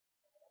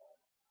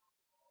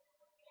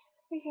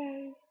Hey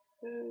guys,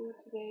 so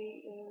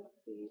today is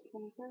the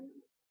 23rd,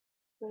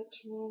 which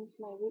means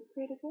my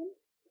Lootcrate again.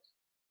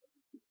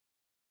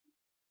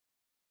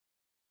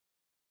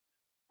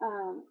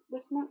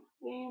 This month's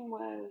theme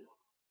was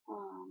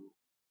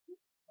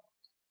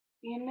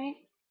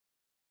bandmate,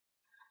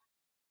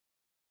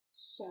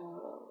 so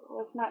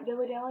let's not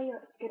dilly-dally,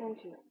 let's get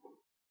into it.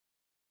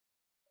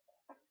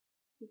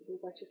 Let's see,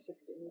 let's just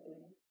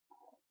dilly-dally.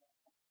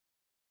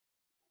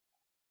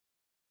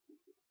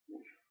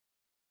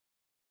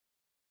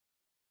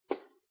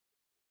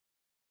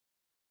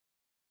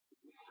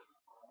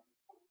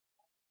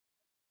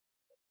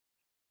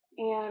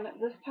 And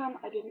this time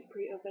I didn't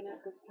pre-open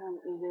it, this time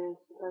it is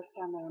the first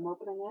time that I'm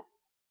opening it.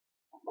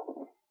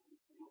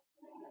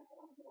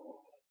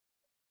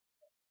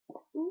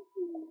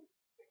 Ooh.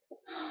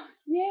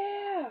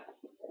 Yeah!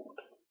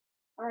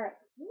 Alright.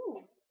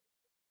 Ooh.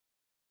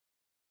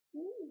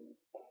 Ooh.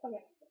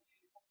 Okay.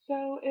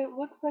 So it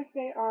looks like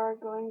they are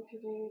going to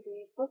do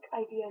the book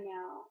idea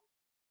now.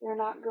 They're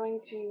not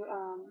going to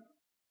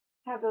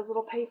have those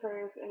little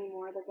papers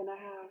anymore. They're going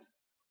to have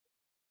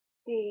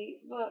the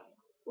book,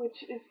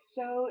 which is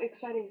so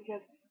exciting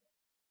because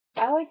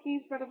I like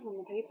these better than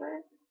the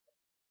paper.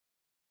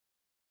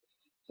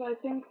 So I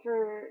think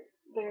for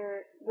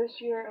this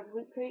year of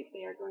Loot Crate,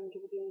 they are going to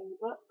be doing the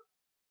book.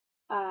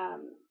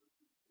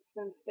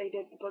 Since they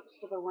did the books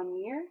for the 1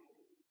 year.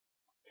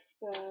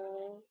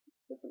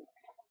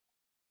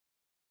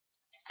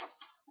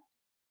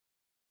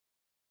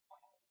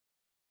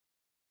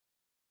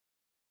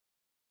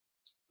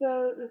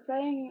 So the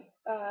saying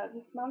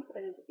this month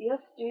is, yes,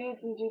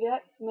 dudes and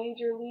dudettes,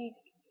 Major League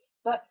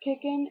Butt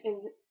Kicking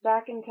is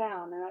back in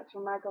town, and that's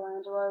from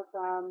Michelangelo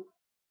from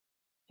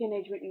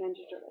Teenage Mutant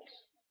Ninja Turtles.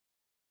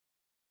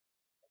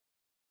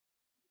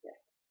 Yeah.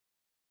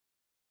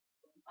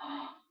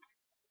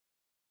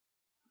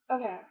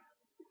 Okay,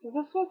 so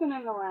this wasn't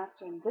in the last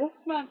one. This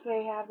month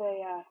they have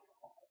a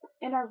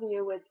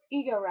interview with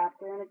Ego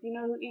Raptor, and if you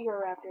know who Ego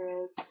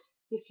Raptor is,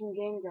 he's from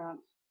Game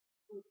Grumps.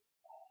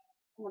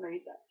 I'm gonna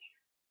read that.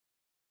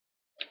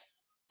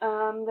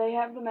 They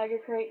have the Mega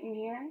Crate in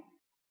here,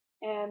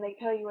 and they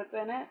tell you what's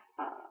in it.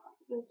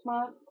 This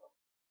month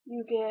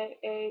you get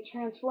a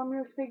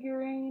Transformer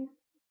figurine,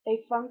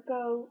 a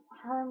Funko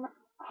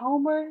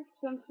Homer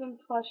Simpson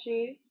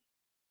plushie,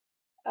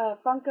 a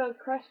Funko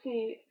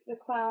Krusty the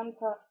Clown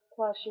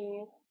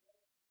plushie,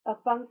 a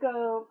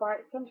Funko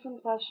Bart Simpson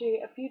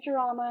plushie, a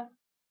Futurama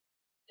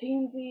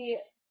Teensy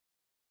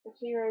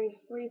Series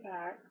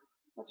 3-pack,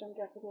 which I'm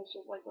guessing is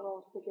just like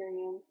little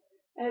figurines,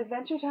 an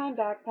Adventure Time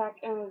backpack,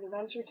 and an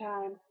Adventure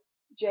Time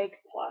Jake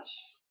plush.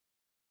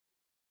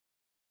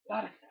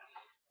 Lot of stuff.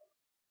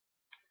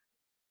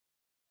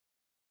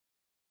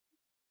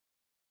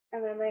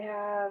 And then they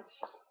have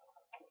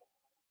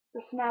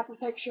the snap a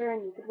picture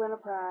and you could win a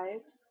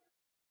prize.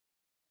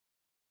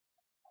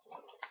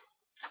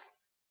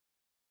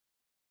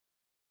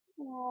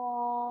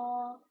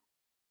 Aww.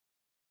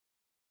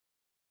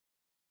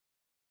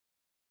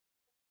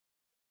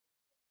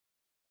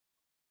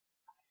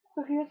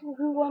 So here's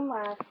who won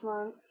last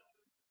month.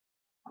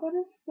 That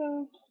is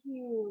so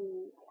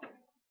cute.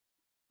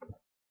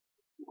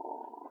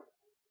 Aww.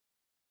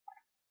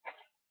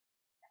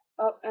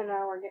 Oh, and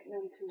now we're getting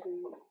into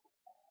the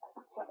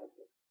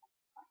prizes.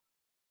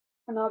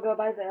 And I'll go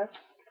by this.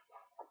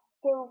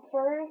 So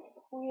first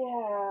we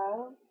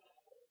have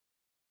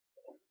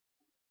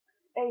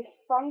a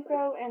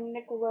Funko and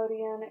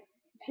Nickelodeon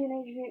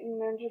Teenage Mutant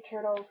Ninja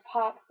Turtles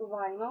pop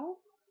vinyl.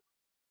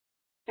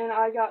 And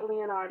I got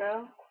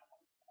Leonardo.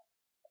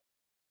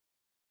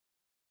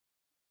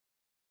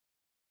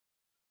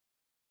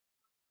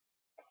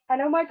 I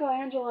know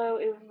Michelangelo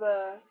is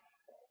the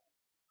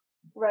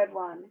red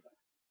one.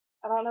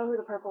 I don't know who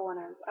the purple one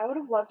is. I would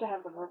have loved to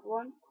have the purple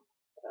one.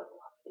 Oh,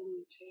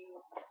 me too.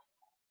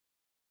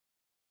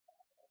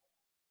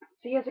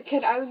 See, as a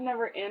kid, I was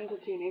never into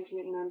Teenage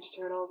Mutant Ninja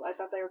Turtles. I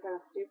thought they were kind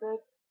of stupid.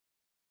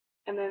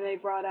 And then they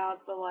brought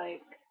out the,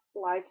 like,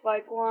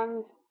 lifelike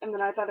ones, and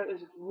then I thought it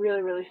was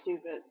really, really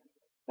stupid.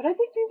 But I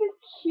think these are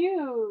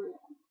cute.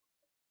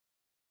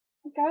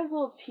 The guy's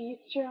little teeth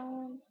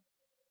showing.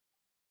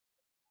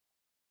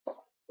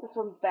 This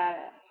one's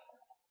badass.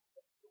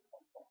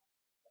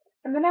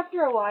 And then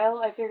after a while,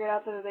 I figured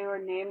out that they were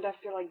named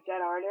after, like,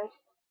 dead artists.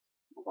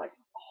 I was like,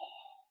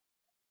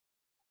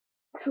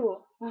 oh,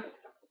 cool.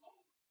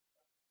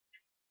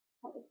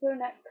 So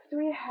next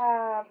we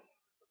have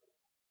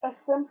a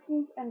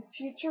Simpsons and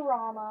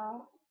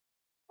Futurama,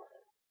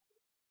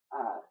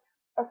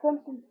 a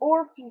Simpsons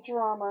or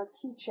Futurama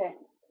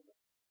keychain.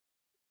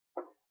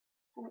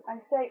 And I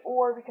say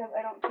or because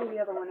I don't see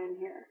the other one in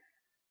here.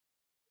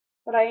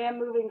 But I am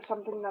moving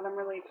something that I'm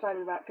really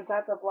excited about because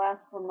that's a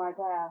blast from my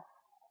past.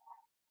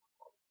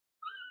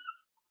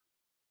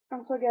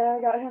 I'm so glad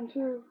I got him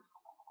too.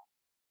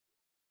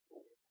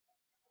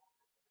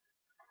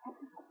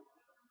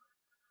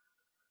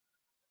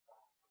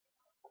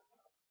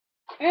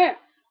 Eh!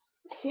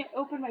 Can't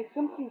open my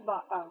Simpsons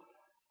box. Oh,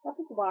 that's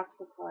what the box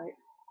looks like.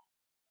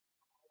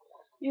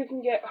 You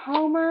can get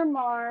Homer,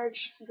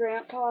 Marge,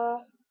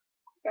 Grandpa,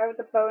 Guy with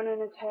the bone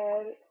in his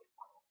head.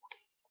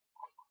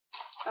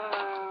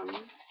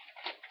 Um,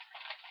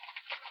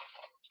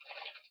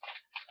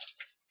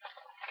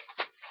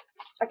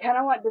 I kind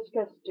of want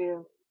Disco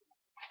Stew.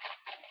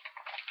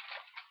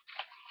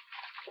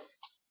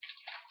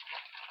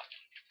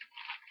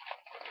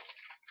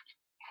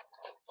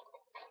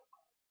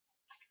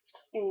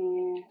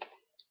 And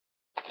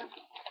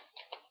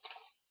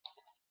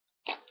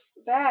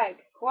bag,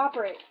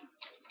 cooperate.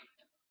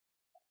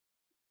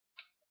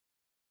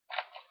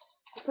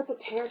 I put the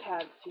tear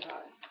tabs too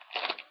high.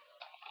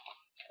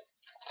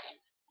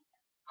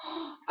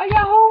 I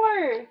got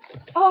Homer!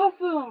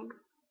 Awesome!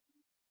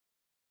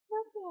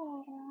 Look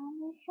at him,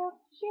 he's so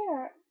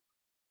cute.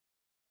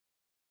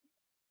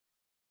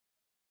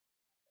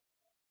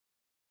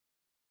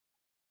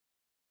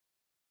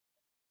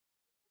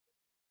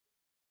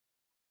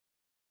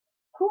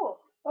 Cool.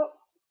 Oh,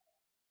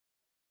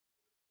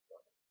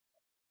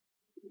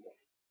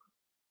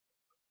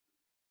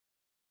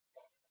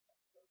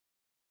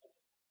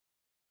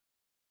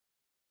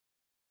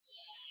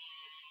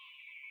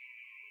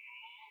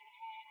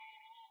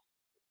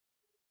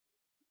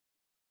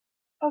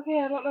 okay,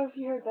 I don't know if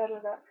you heard that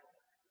or not.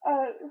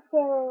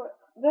 So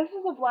this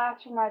is a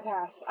blast from my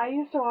past. I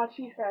used to watch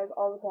these guys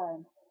all the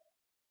time.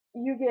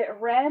 You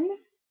get Ren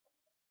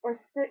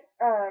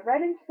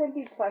Ren and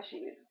Stimpy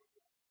plushies.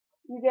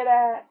 You get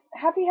a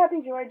Happy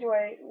Happy Joy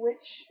Joy.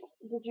 Which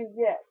did you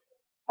get?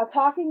 A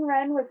talking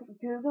Ren with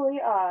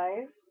googly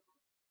eyes,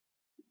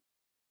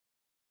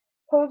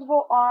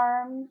 posable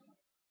arms,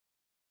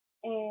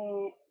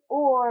 and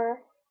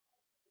or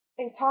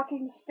a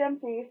talking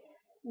Stimpy.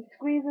 You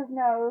squeeze his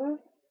nose,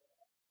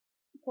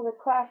 so the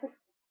classic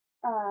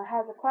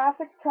has a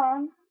classic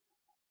tongue,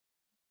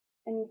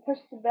 and you push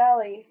the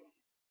belly.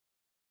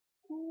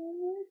 Oh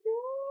my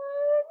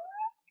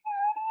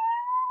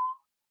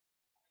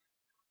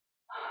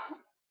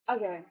god!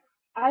 Okay,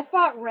 I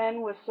thought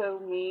Ren was so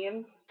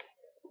mean,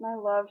 and I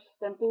loved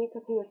Stimpy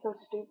because he was so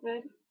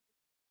stupid.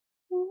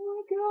 Oh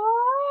my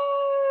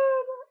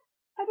god!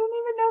 I don't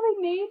even know they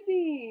made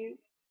these.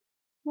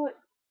 Look,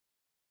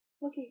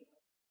 looky,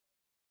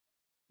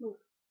 look,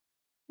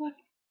 look.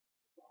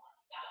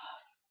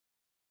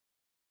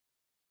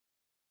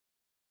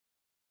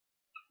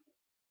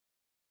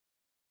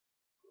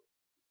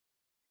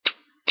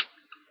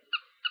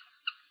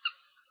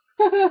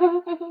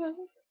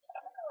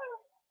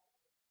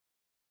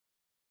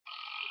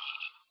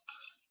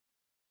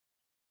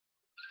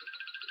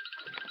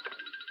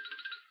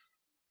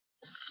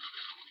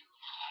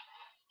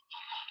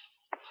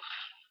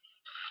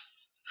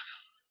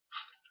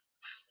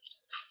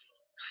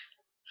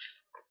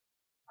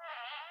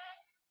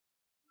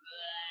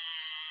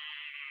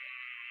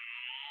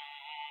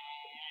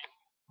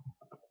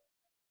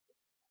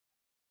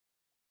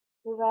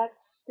 So that's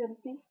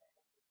Stimpy.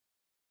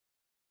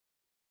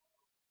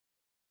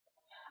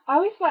 I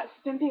always thought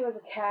Stimpy was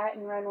a cat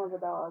and Ren was a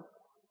dog.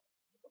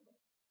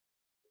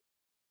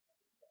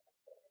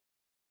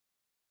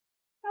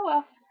 Oh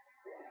well.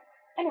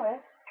 Anyway,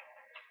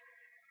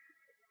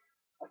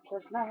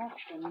 what's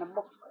next in the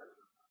book?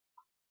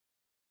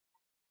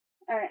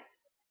 Alright.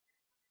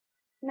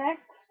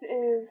 Next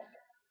is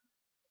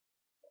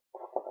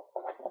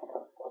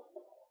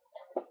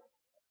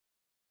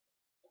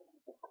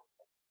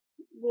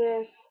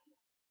this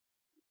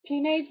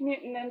Teenage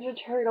Mutant Ninja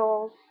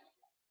Turtles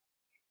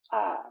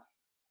uh,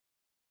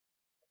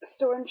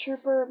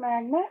 Stormtrooper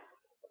magnet.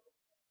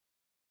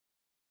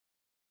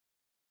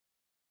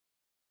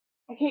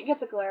 I can't get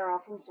the glare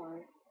off, I'm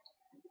sorry.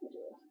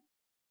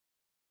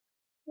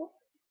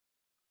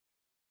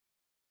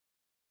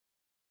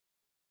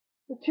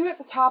 The two at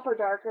the top are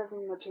darker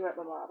than the two at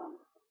the bottom.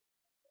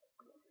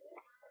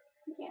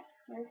 Yeah,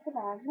 here's the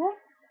magnet.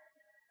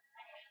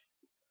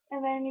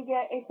 And then you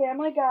get a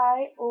Family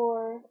Guy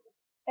or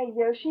a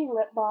Yoshi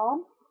lip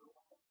balm.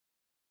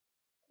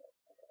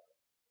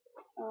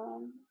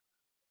 Um,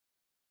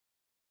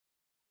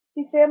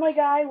 the Family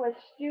Guy was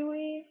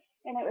Stewie,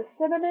 and it was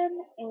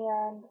cinnamon,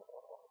 and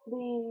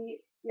the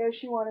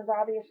Yoshi one is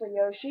obviously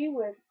Yoshi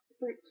with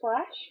fruit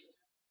splash.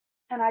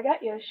 And I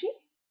got Yoshi.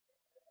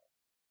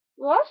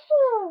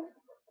 Russell!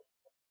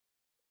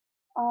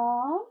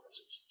 Um,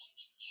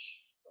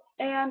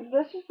 and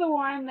this is the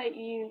one that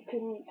you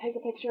can take a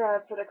picture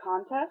of for the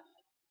contest.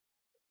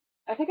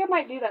 I think I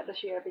might do that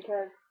this year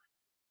because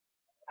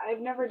I've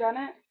never done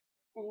it,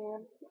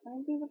 and I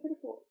think these are pretty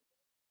cool.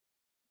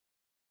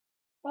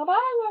 Bye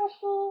bye,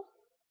 Russell!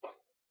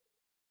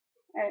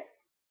 Alright,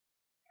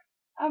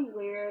 I'm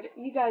weird.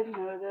 You guys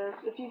know this.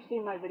 If you've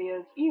seen my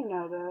videos, you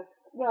know this.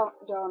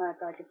 Don't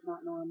act like it's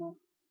not normal.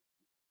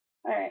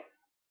 Alright,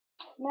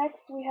 next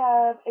we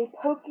have a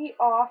Pokey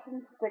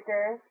Awesome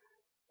sticker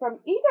from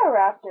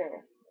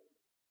Egoraptor.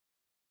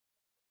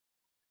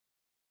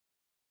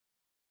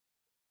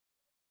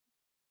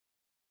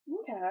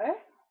 Okay,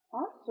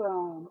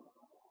 awesome.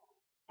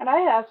 And I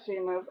have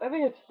seen this. I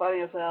think it's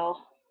funny as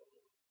hell.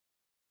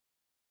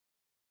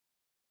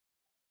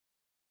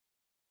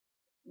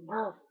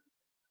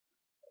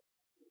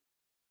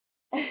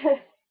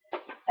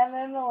 And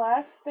then the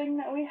last thing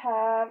that we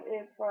have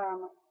is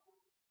from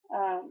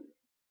um,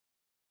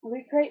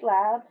 Lootcrate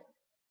Labs,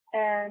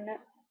 and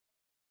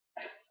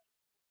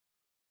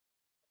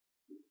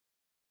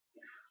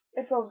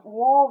it's a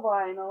wall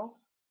vinyl.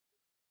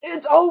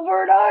 It's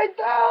over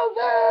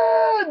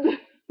 9,000!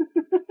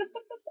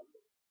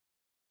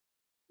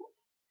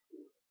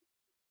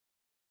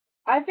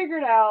 I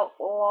figured out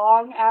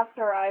long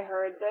after I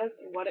heard this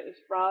what it was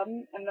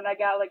from, and then I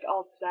got like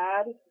all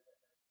sad,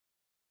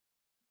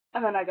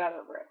 and then I got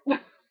over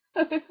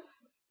it.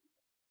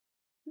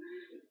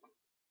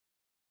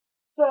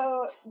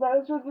 So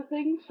those were the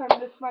things from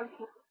this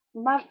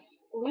month's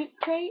Loot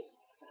Crate.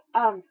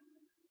 Um,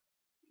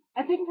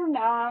 I think from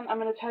now on I'm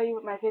gonna tell you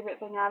what my favorite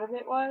thing out of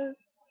it was.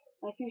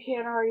 And if you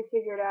can't already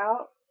figure it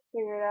out.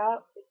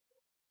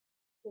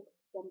 It's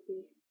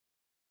Stumpy.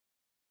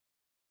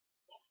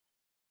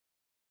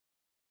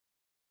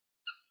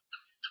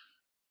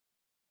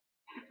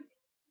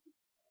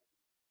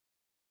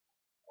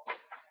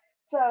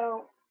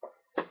 So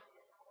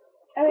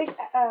I think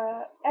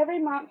every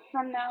month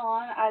from now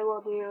on I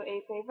will do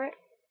a favorite.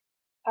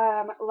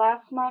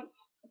 Last month's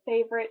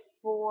favorite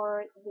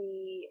for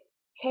the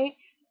cake,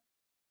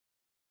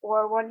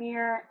 or 1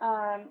 year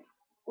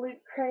Loot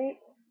Crate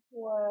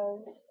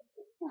was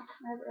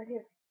I have it right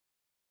here.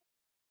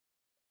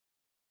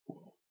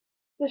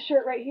 This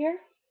shirt right here,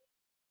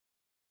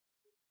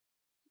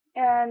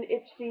 and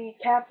it's the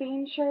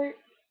caffeine shirt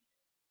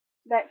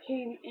that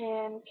came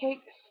in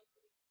Cake's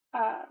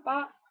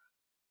box,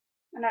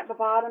 and at the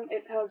bottom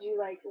it tells you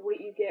like what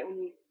you get when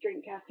you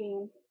drink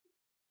caffeine.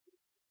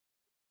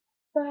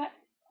 But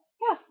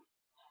yeah,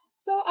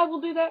 so I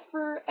will do that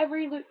for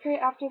every Loot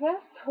Crate after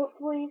this.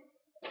 Hopefully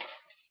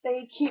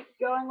they keep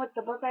going with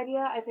the book idea.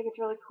 I think it's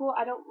really cool.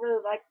 I don't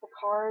really like the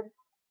cards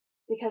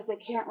because they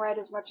can't write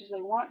as much as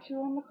they want to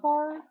on the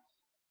cards.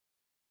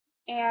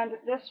 And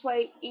this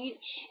way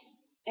each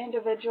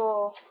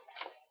individual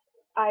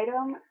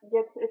item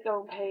gets its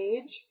own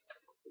page,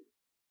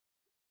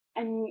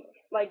 and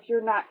like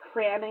you're not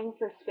cramming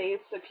for space,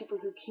 so people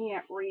who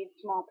can't read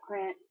small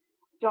print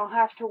don't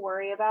have to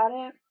worry about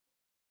it,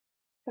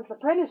 because the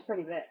print is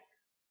pretty big.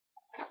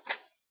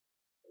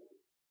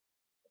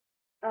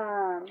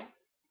 Um,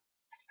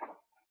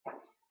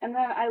 and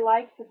then I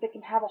like that they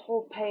can have a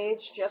whole page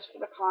just for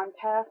the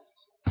contest,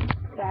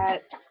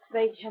 that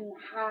they can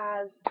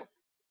have,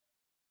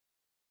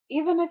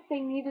 even if they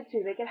needed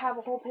to, they could have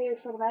a whole page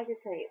for the Mega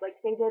Crate, like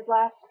they did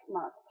last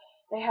month.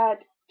 They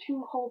had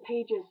 2 whole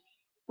pages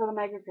for the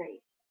Mega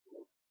Crate.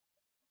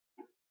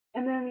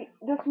 And then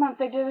this month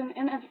they did an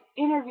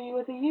interview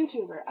with a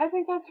YouTuber. I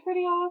think that's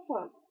pretty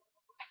awesome.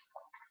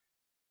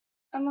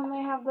 And then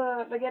they have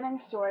the beginning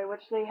story,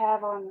 which they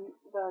have on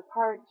the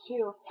card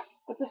too.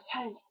 But this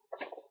time,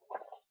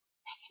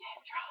 making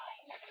it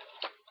drawing.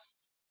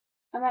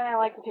 And then I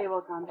like the table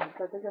of contents.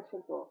 I think that's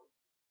pretty cool.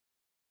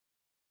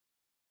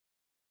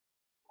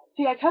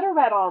 See, I could have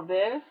read all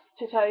this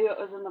to tell you what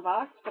was in the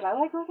box, but I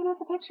like looking at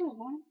the pictures,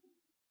 man.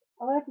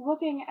 I like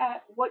looking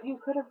at what you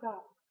could have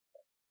got,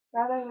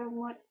 rather than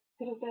what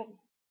could have been.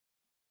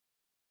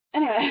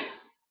 Anyway,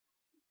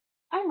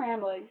 I'm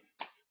rambling.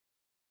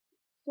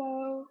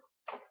 So,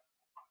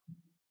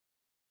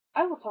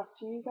 I will talk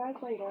to you guys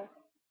later.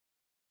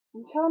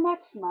 Until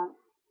next month,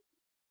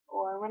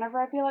 or whenever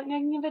I feel like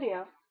making a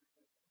video.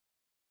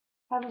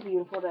 Have a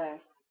beautiful day.